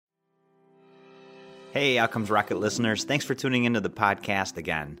Hey, Outcomes Rocket listeners, thanks for tuning into the podcast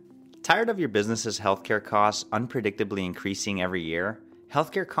again. Tired of your business's healthcare costs unpredictably increasing every year?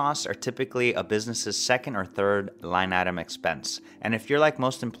 Healthcare costs are typically a business's second or third line item expense, and if you're like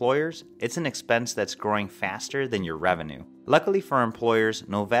most employers, it's an expense that's growing faster than your revenue. Luckily for employers,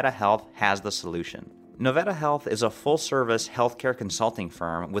 Novetta Health has the solution. Novetta Health is a full-service healthcare consulting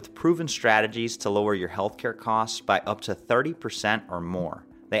firm with proven strategies to lower your healthcare costs by up to 30% or more.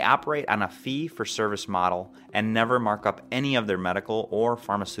 They operate on a fee-for-service model and never mark up any of their medical or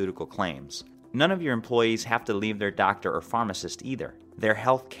pharmaceutical claims. None of your employees have to leave their doctor or pharmacist either. Their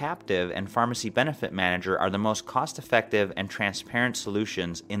health captive and pharmacy benefit manager are the most cost-effective and transparent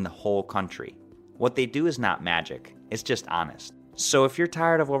solutions in the whole country. What they do is not magic, it's just honest. So if you're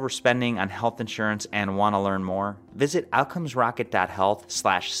tired of overspending on health insurance and want to learn more, visit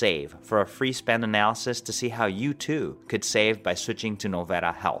outcomesrocket.health/save for a free spend analysis to see how you too could save by switching to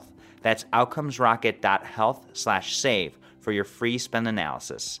Novetta Health. That's outcomesrocket.health/save for your free spend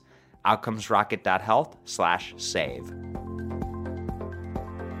analysis. outcomesrocket.health/save.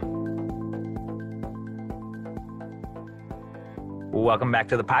 Welcome back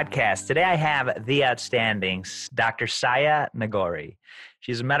to the podcast. Today I have the outstanding Dr. Saya Nagori.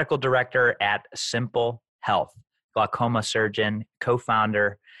 She's a medical director at Simple Health, glaucoma surgeon,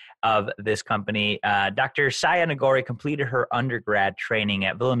 co-founder of this company. Dr. Saya Nagori completed her undergrad training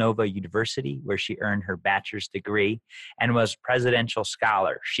at Villanova University, where she earned her bachelor's degree and was presidential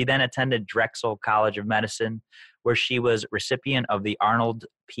scholar. She then attended Drexel College of Medicine, where she was recipient of the Arnold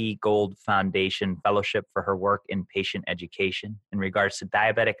P. Gold Foundation Fellowship for her work in patient education in regards to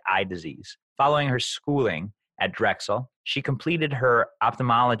diabetic eye disease. Following her schooling at Drexel, she completed her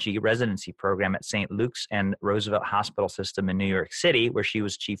ophthalmology residency program at St. Luke's and Roosevelt Hospital System in New York City, where she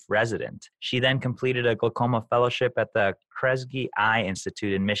was chief resident. She then completed a glaucoma fellowship at the Kresge Eye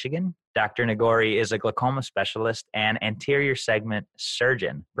Institute in Michigan. Dr. Nagori is a glaucoma specialist and anterior segment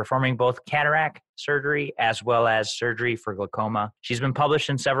surgeon, performing both cataract surgery as well as surgery for glaucoma. She's been published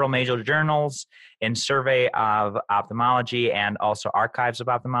in several major journals, in Survey of Ophthalmology and also Archives of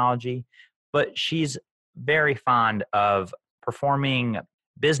Ophthalmology, but she's very fond of performing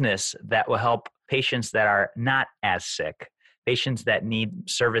business that will help patients that are not as sick, patients that need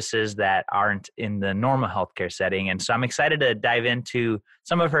services that aren't in the normal healthcare setting. And so I'm excited to dive into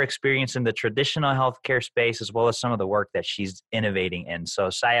some of her experience in the traditional healthcare space, as well as some of the work that she's innovating in. So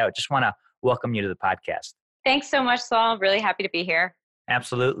Saya, I just want to welcome you to the podcast. Thanks so much, Saul. Really happy to be here.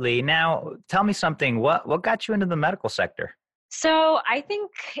 Absolutely. Now, tell me something. What got you into the medical sector? So I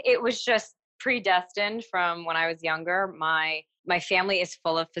think it was just predestined from when I was younger. My family is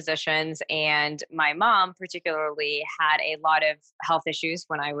full of physicians, and my mom particularly had a lot of health issues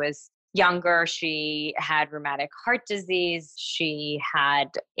when I was younger. She had rheumatic heart disease. She had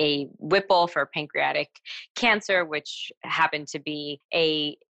a Whipple for pancreatic cancer, which happened to be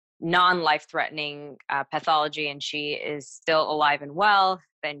a non-life-threatening pathology, and she is still alive and well.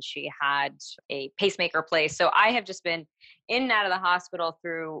 Then she had a pacemaker placed. So I have just been in and out of the hospital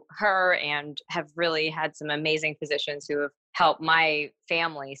through her, and have really had some amazing physicians who have helped my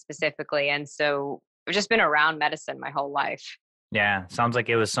family specifically. And so I've just been around medicine my whole life. Yeah, sounds like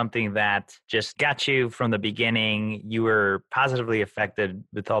it was something that just got you from the beginning. You were positively affected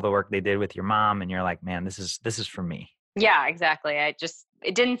with all the work they did with your mom, and you're like, man, this is for me. Yeah, exactly.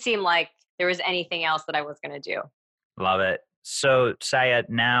 It didn't seem like there was anything else that I was going to do. Love it. So Saya,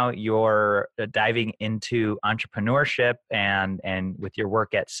 now you're diving into entrepreneurship and with your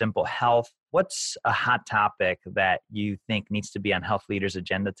work at Simple Health. What's a hot topic that you think needs to be on health leaders'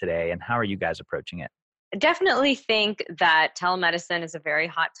 agenda today, and how are you guys approaching it? I definitely think that telemedicine is a very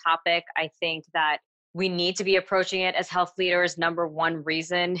hot topic. I think that we need to be approaching it as health leaders. Number one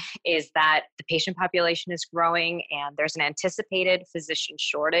reason is that the patient population is growing, and there's an anticipated physician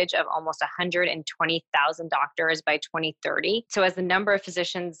shortage of almost 120,000 doctors by 2030. So as the number of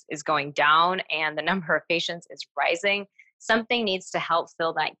physicians is going down and the number of patients is rising, something needs to help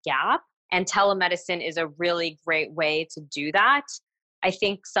fill that gap. And telemedicine is a really great way to do that. I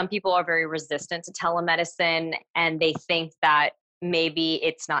think some people are very resistant to telemedicine, and they think that maybe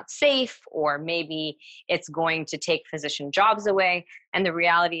it's not safe, or maybe it's going to take physician jobs away. And the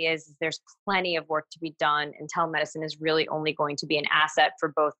reality is there's plenty of work to be done, and telemedicine is really only going to be an asset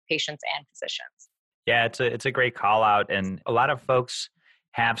for both patients and physicians. Yeah, it's a great call out. And a lot of folks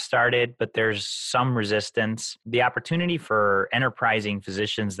have started, but there's some resistance. The opportunity for enterprising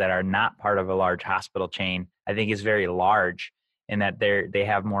physicians that are not part of a large hospital chain, I think, is very large, in that they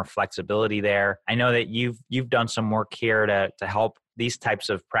have more flexibility there. I know that you've done some work here to help these types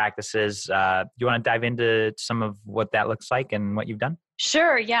of practices. Do you want to dive into some of what that looks like and what you've done?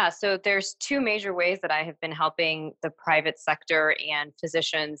 Sure. Yeah. So there's two major ways that I have been helping the private sector and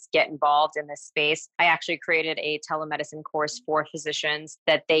physicians get involved in this space. I actually created a telemedicine course for physicians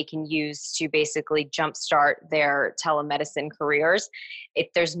that they can use to basically jumpstart their telemedicine careers. If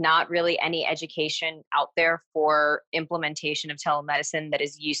there's not really any education out there for implementation of telemedicine that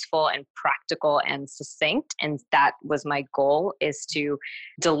is useful and practical and succinct, and that was my goal, is to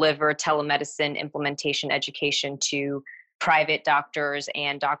deliver telemedicine implementation education to private doctors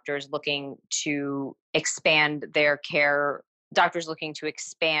and doctors looking to expand their care, doctors looking to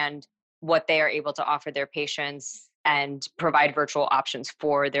expand what they are able to offer their patients and provide virtual options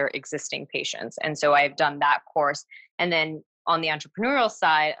for their existing patients. And so I've done that course. And then on the entrepreneurial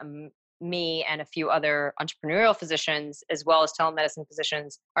side, me and a few other entrepreneurial physicians, as well as telemedicine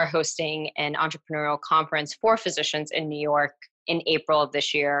physicians, are hosting an entrepreneurial conference for physicians in New York in April of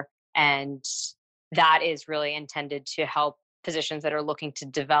this year. And that is really intended to help physicians that are looking to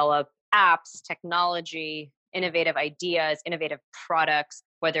develop apps, technology, innovative ideas, innovative products,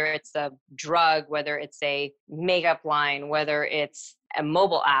 whether it's a drug, whether it's a makeup line, whether it's a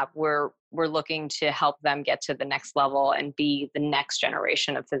mobile app. We're looking to help them get to the next level and be the next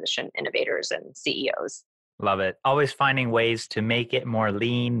generation of physician innovators and CEOs. Love it. Always finding ways to make it more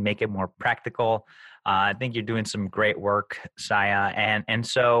lean, make it more practical. I think you're doing some great work, Saya. And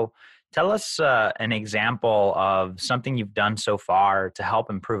so tell us an example of something you've done so far to help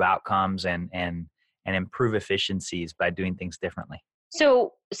improve outcomes and improve efficiencies by doing things differently.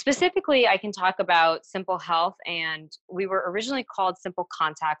 So specifically, I can talk about Simple Health, and we were originally called Simple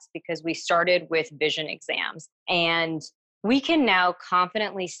Contacts because we started with vision exams. And we can now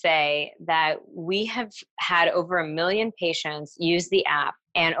confidently say that we have had over 1 million patients use the app.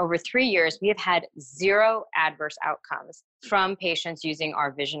 And over 3 years, we have had 0 adverse outcomes from patients using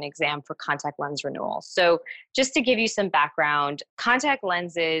our vision exam for contact lens renewal. So just to give you some background, contact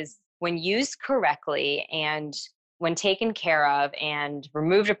lenses, when used correctly and when taken care of and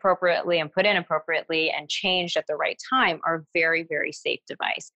removed appropriately and put in appropriately and changed at the right time, are a very, very safe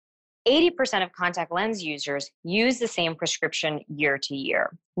device. 80% of contact lens users use the same prescription year to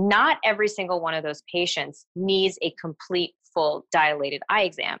year. Not every single one of those patients needs a complete, full dilated eye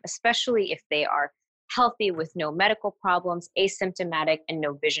exam, especially if they are healthy with no medical problems, asymptomatic, and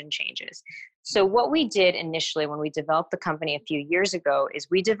no vision changes. So what we did initially when we developed the company a few years ago is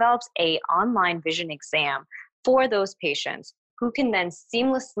we developed an online vision exam for those patients who can then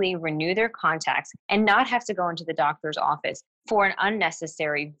seamlessly renew their contacts and not have to go into the doctor's office for an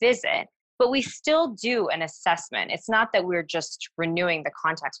unnecessary visit. But we still do an assessment. It's not that we're just renewing the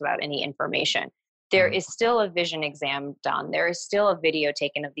contacts without any information. There is still a vision exam done. There is still a video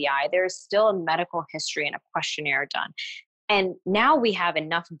taken of the eye. There is still a medical history and a questionnaire done. And now we have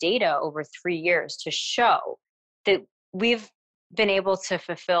enough data over 3 years to show that we've been able to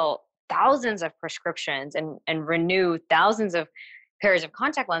fulfill thousands of prescriptions and renew thousands of pairs of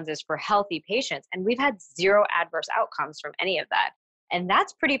contact lenses for healthy patients. And we've had 0 adverse outcomes from any of that. And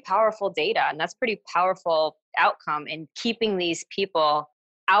that's pretty powerful data. And that's pretty powerful outcome in keeping these people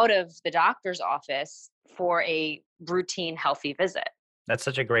out of the doctor's office for a routine healthy visit. That's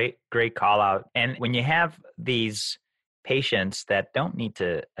such a great call out. And when you have these patients that don't need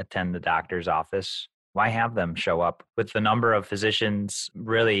to attend the doctor's office, why have them show up? With the number of physicians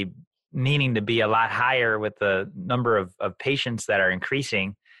really needing to be a lot higher, with the number of patients that are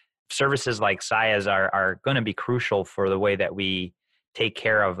increasing, services like Saya's are going to be crucial for the way that we take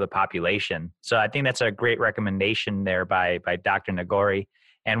care of the population. So I think that's a great recommendation there by Dr. Nagori,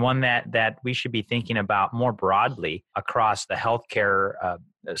 and one that we should be thinking about more broadly across the healthcare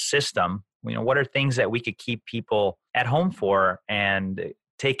system. You know, what are things that we could keep people at home for and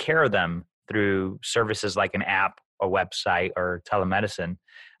take care of them through services like an app, a website, or telemedicine?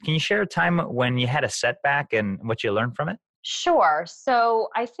 Can you share a time when you had a setback and what you learned from it? Sure. So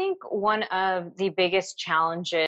I think one of the biggest challenges